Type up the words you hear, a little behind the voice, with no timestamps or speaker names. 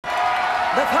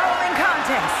The following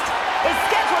contest is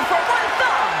scheduled for one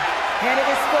fall, and it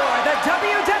is for the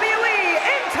WWE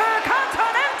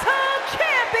Intercontinental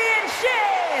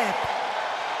Championship.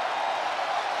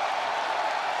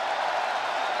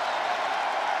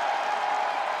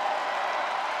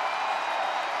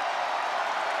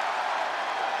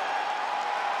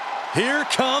 Here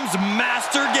comes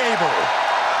Master Gable.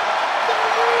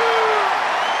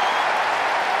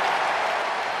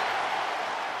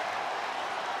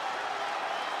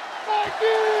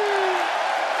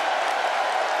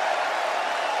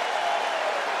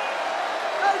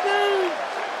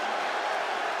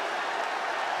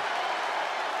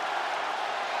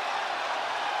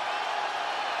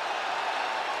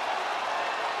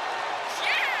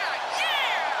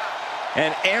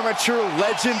 An amateur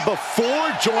legend before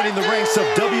joining the ranks of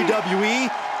WWE,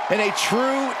 and a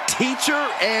true teacher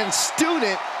and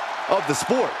student of the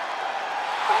sport.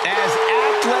 As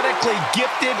athletically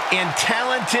gifted and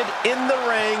talented in the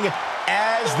ring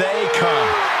as they come.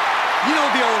 You know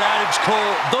the old adage,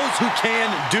 Cole, those who can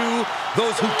do,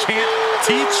 those who can't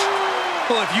teach?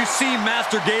 Well, if you see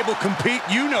Master Gable compete,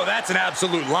 you know that's an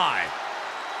absolute lie.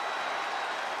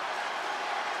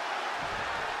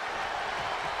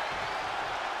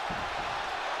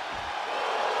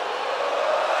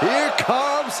 Here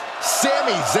comes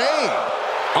Sami Zayn.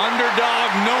 Underdog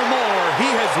no more. He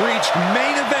has reached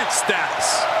main event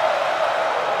status.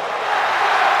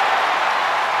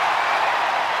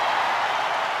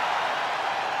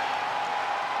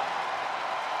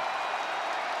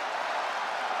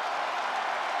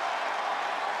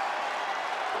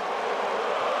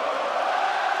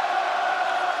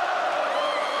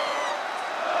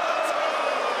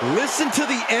 Listen to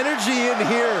the energy in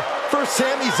here for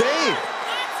Sami Zayn.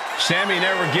 Sami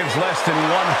never gives less than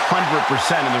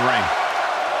 100% in the ring.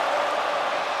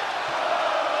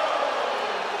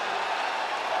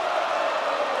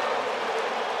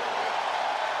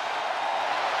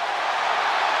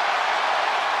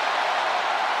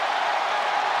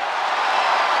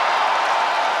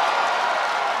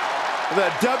 The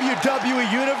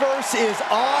WWE Universe is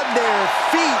on their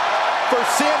feet for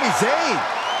Sami Zayn.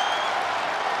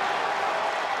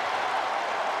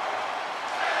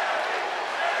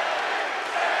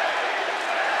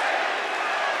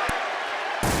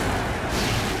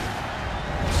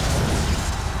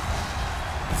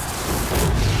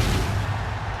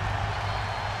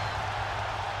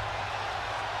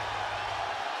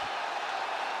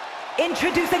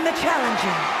 Introducing the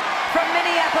challenger from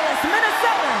Minneapolis,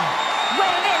 Minnesota,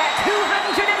 weighing in at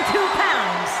 202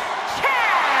 pounds,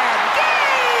 Gable!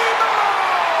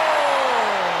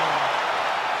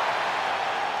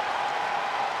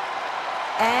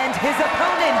 And his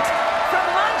opponent from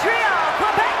Montreal,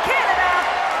 Quebec, Canada,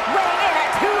 weighing in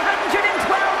at 212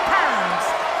 pounds,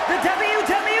 the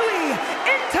WWE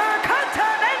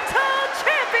Intercontinental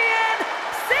Champion,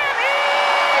 Sami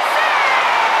Zayn!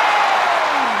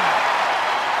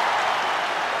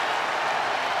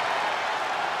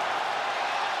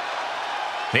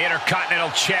 The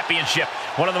Intercontinental Championship,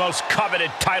 one of the most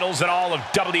coveted titles in all of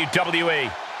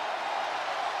WWE.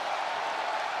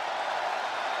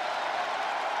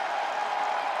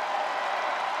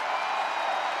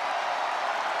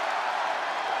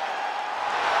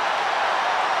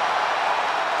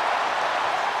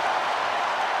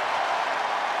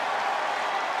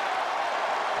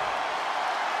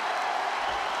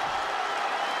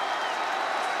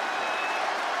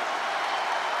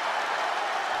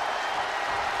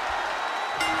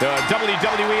 The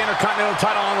WWE Intercontinental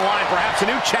title on the line. Perhaps a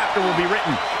new chapter will be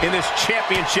written in this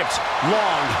championship's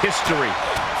long history.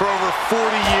 For over 40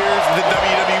 years, the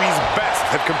WWE's best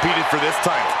have competed for this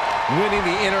title. Winning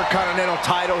the Intercontinental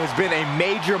title has been a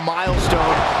major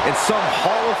milestone in some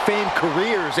Hall of Fame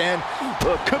careers, and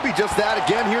could be just that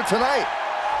again here tonight.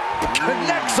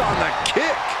 Connects on the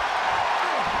kick.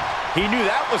 He knew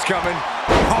that was coming.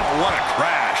 Oh, what a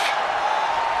crash.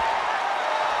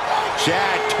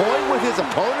 Chad toying with his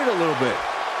opponent a little bit.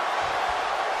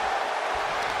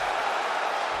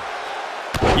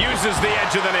 Uses the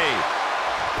edge of the knee.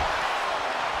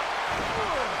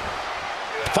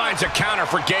 Finds a counter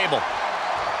for Gable.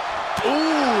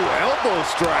 Ooh, elbow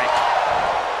strike.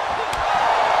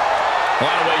 A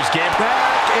lot of ways, Gable.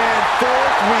 Back and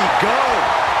forth we go.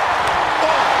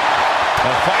 Oh.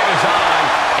 The fight is on,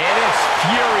 and it's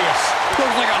furious.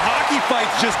 Looks like a hockey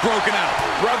fight's just broken out.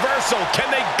 Reversal. Can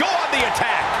they go on the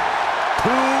attack?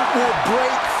 Who will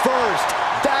break first?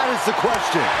 That is the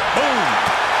question. Boom.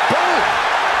 Boom.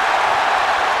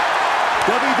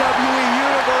 WWE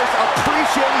Universe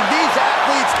appreciating these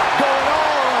athletes going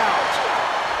all out.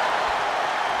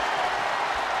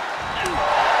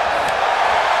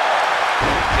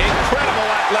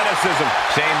 athleticism.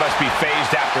 Zayn must be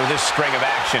phased after this string of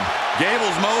action.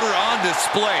 Gable's motor on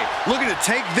display. Looking to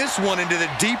take this one into the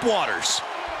deep waters.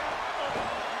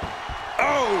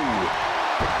 Oh!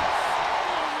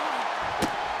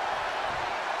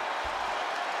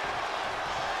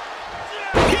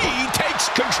 He takes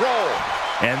control.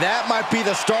 And that might be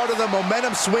the start of the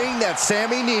momentum swing that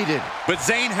Sami needed. But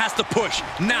Zayn has to push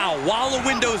now while the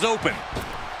window's open.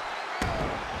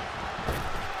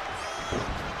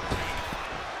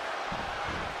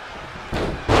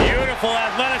 Beautiful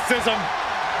athleticism.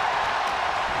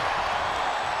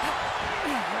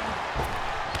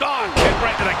 Oh, kick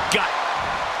right to the gut.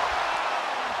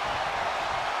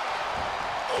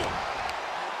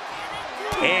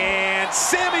 And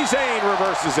Sami Zayn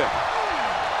reverses it.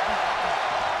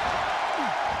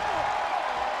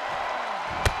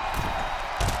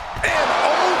 And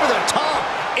over the top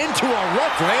into a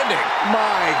rough landing.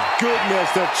 My goodness,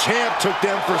 the champ took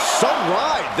them for some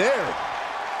ride there.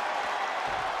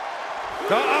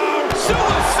 Uh-oh,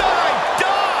 suicide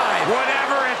dive!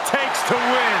 Whatever it takes to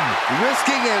win.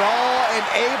 Risking it all and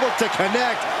able to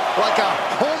connect like a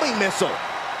homing missile.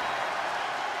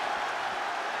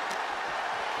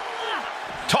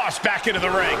 Tossed back into the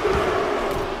ring.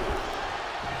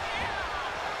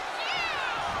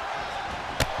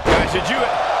 Guys, did you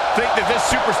think that this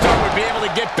superstar would be able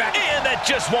to get back? And that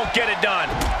just won't get it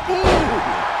done. Ooh!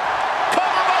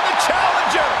 Cover by the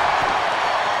challenger!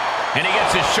 And he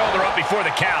gets his shoulder up before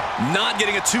the count. Not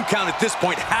getting a 2 count at this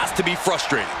point has to be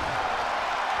frustrating.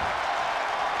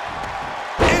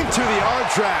 Into the arm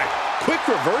drag. Quick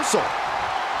reversal.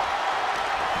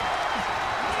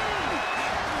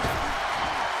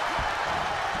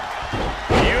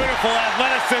 Beautiful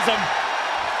athleticism.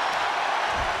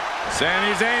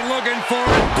 Sami Zayn looking for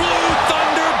it. Blue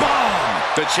Thunder Bomb.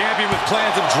 The champion with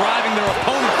plans of driving their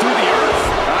opponent through the earth.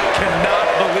 I cannot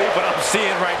believe what I'm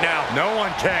seeing right now. No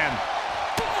one can.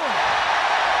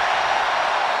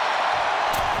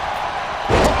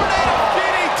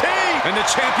 DDT! And the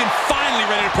champion finally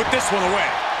ready to put this one away.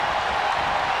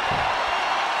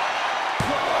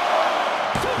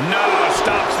 No,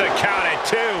 stops the count at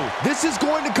 2. This is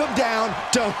going to come down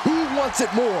to who wants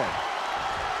it more.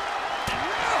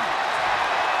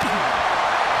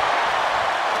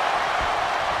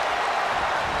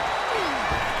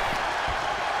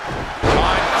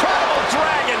 Incredible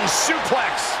dragon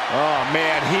suplex. Oh,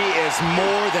 man, he is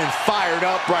more than fired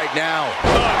up right now.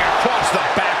 Across the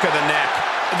back of the neck.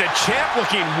 The champ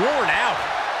looking worn out.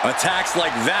 Attacks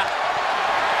like that.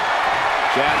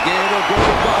 Gable goes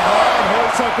behind,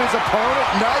 holds up his opponent.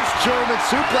 Nice German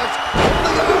suplex.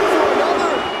 Holding on for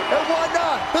another. And why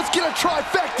not? Let's get a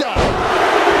trifecta.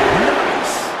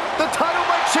 Nice. The title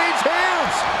might change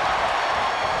hands.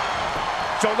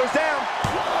 Shoulders down.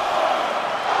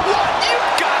 What? You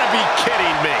gotta be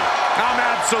kidding me. I'm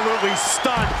absolutely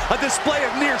stunned. A display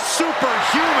of near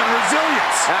superhuman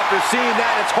resilience. After seeing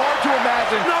that, it's hard to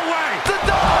imagine. No way. The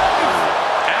dive.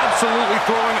 Absolutely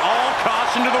throwing all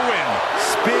caution to the wind.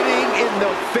 Spitting in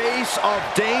the face of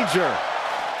danger.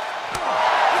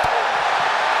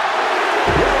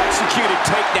 Well-executed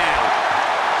takedown.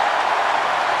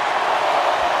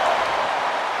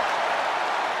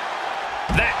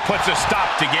 That puts a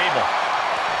stop to Gable.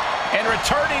 And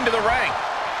returning to the ring.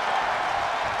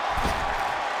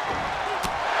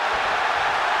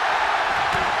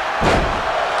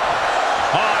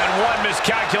 One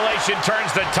miscalculation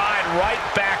turns the tide right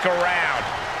back around.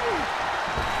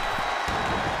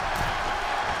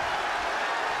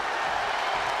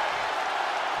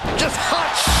 Just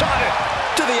hot-shotted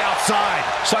to the outside.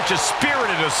 Such a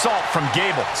spirited assault from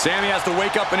Gable. Sami has to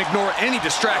wake up and ignore any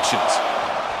distractions.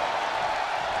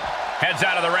 Heads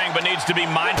out of the ring, but needs to be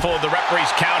mindful of the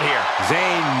referee's count here.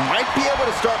 Zayn might be able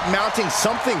to start mounting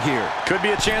something here. Could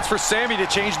be a chance for Sami to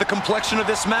change the complexion of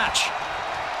this match.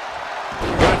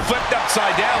 Got flipped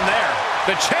upside down there.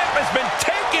 The champ has been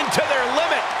taken to their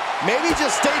limit. Maybe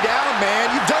just stay down, man.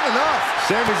 You've done enough.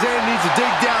 Sami Zayn needs to dig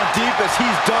down deep as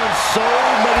he's done so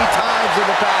many times in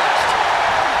the past.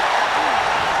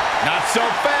 Not so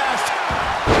fast.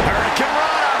 Hurricane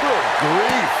Rana. Good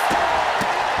grief.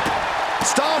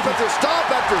 Stomp after stomp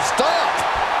after stomp.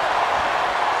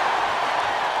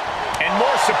 And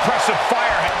more suppressive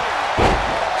fire.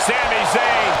 Sami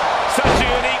Zayn, such a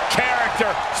unique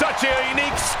character, such a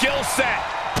unique skill set.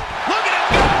 Look at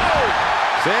him go!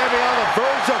 Sami on the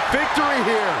verge of victory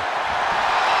here.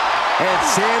 And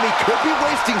Sami could be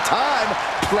wasting time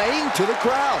playing to the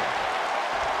crowd.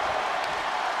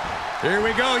 Here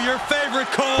we go, your favorite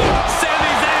call.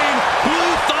 Sami Zayn,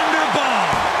 Blue Thunder Bomb.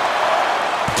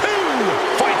 2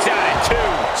 fights out at 2.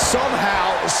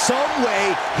 Somehow, some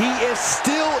way, he is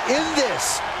still in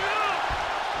this.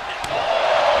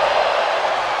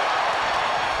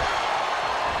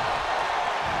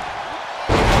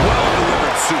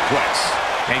 Well-delivered suplex.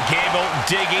 And Gable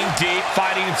digging deep,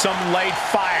 fighting some late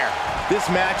fire. This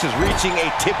match is reaching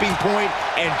a tipping point,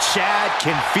 and Chad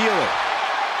can feel it.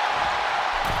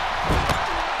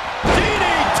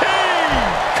 DDT!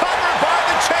 Covered by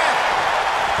the champ.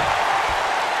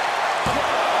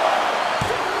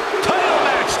 Title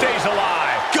match stays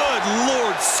alive. Good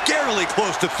Lord, scarily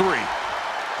close to 3.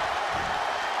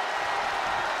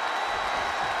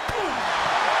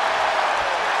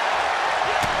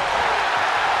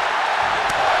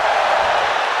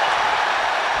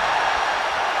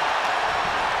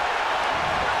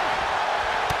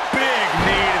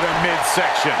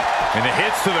 Section, and the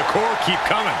hits to the core keep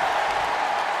coming.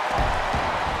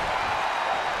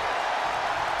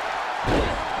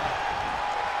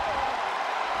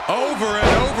 Over and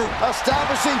over.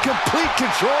 Establishing complete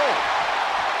control.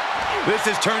 This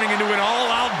is turning into an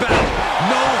all-out battle.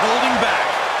 No holding back.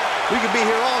 We could be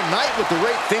here all night with the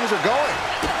rate things are going.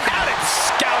 Got it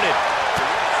scouted.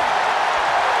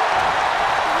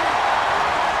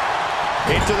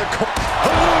 Into the core.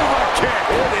 Kick.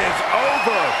 It is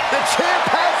over. The champ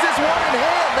has this one in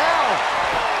hand now.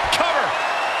 Cover.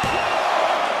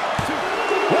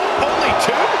 Only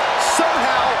 2?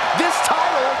 Somehow, this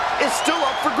title is still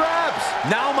up for grabs.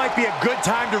 Now might be a good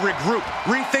time to regroup.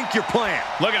 Rethink your plan.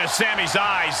 Looking at Sami's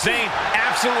eyes, Zayn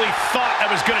absolutely thought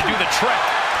that was going to do the trick.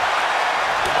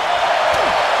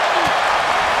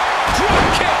 Drop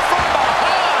kick from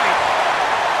behind.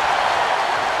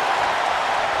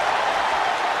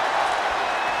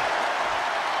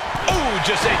 Ooh,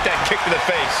 just ate that kick to the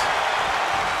face.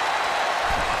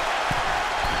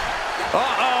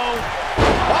 Uh-oh.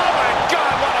 Oh, my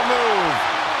God, what a move.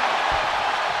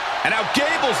 And now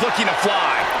Gable's looking to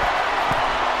fly.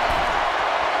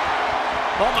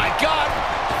 Oh, my God.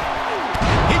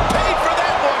 He paid for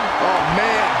that one. Oh,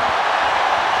 man.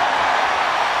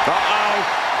 Uh-oh.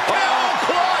 Camel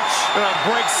clutch. Gonna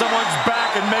break someone's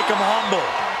back and make them humble.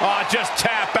 Oh, just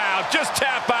tap out. Just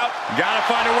tap out. Gotta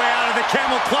find a way out of the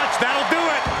camel clutch. That'll do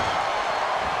it.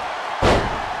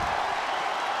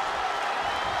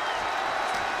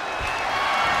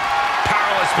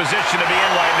 Powerless position to be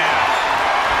in right now.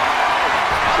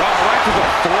 Oh, right to the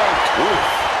throat. Oof.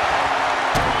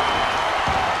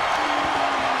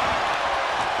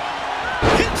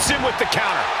 Hits him with the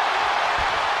counter.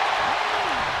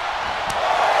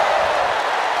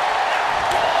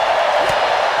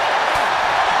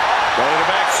 Belly to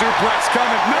back suplex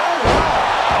coming. No!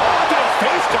 Oh, to the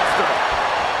face duster.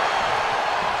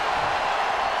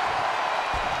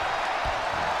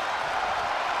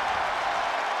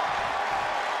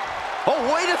 Oh,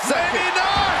 wait a second. Maybe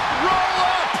not. Roll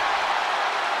up.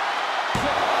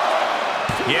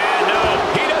 Yeah, no.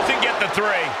 He doesn't get the 3.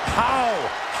 How?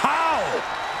 How?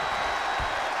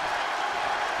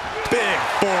 Big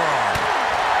forearm.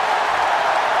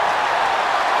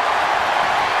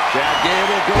 Chad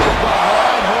Gable goes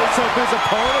behind, holds up his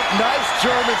opponent. Nice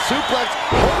German suplex.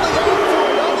 Holding on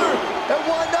for another. And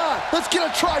why not? Let's get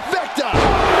a trifecta.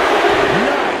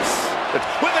 Nice.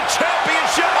 With a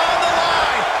championship on the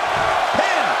line.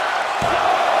 Pin.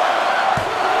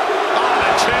 Oh,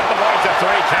 the champ avoids a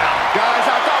 3 count. Guys,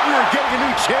 I thought we were getting a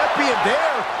new champion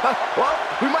there. Well,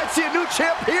 we might see a new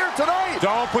champ here tonight.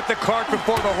 Don't put the cart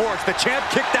before the horse. The champ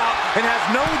kicked out and has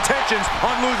no intentions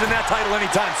on losing that title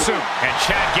anytime soon. And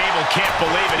Chad Gable can't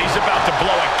believe it. He's about to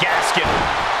blow a gasket.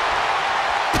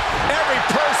 Every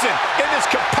person in this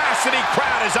capacity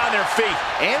crowd is on their feet.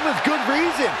 And with good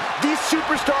reason. These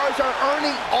superstars are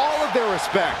earning all of their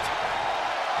respect.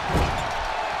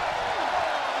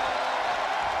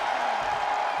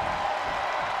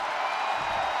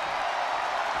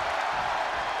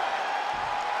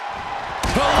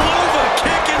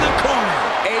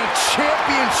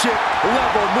 Championship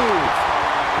level move.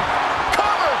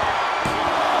 Cover.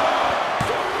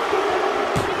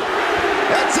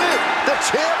 That's it. The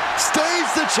champ stays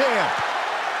the champ.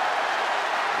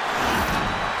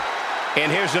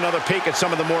 And here's another peek at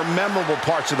some of the more memorable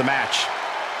parts of the match.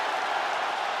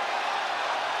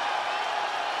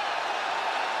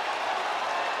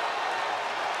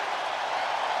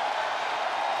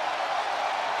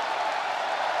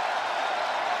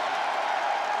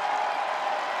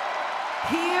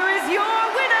 Here is your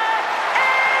winner,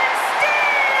 and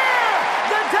still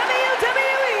the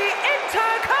WWE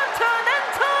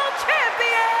Intercontinental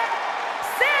Champion,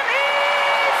 Sami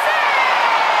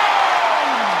Zayn!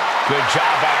 Good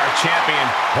job by our champion,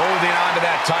 holding on to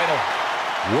that title.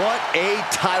 What a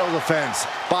title defense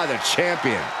by the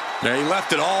champion. Yeah, he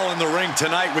left it all in the ring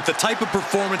tonight with the type of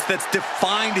performance that's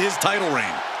defined his title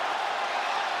reign.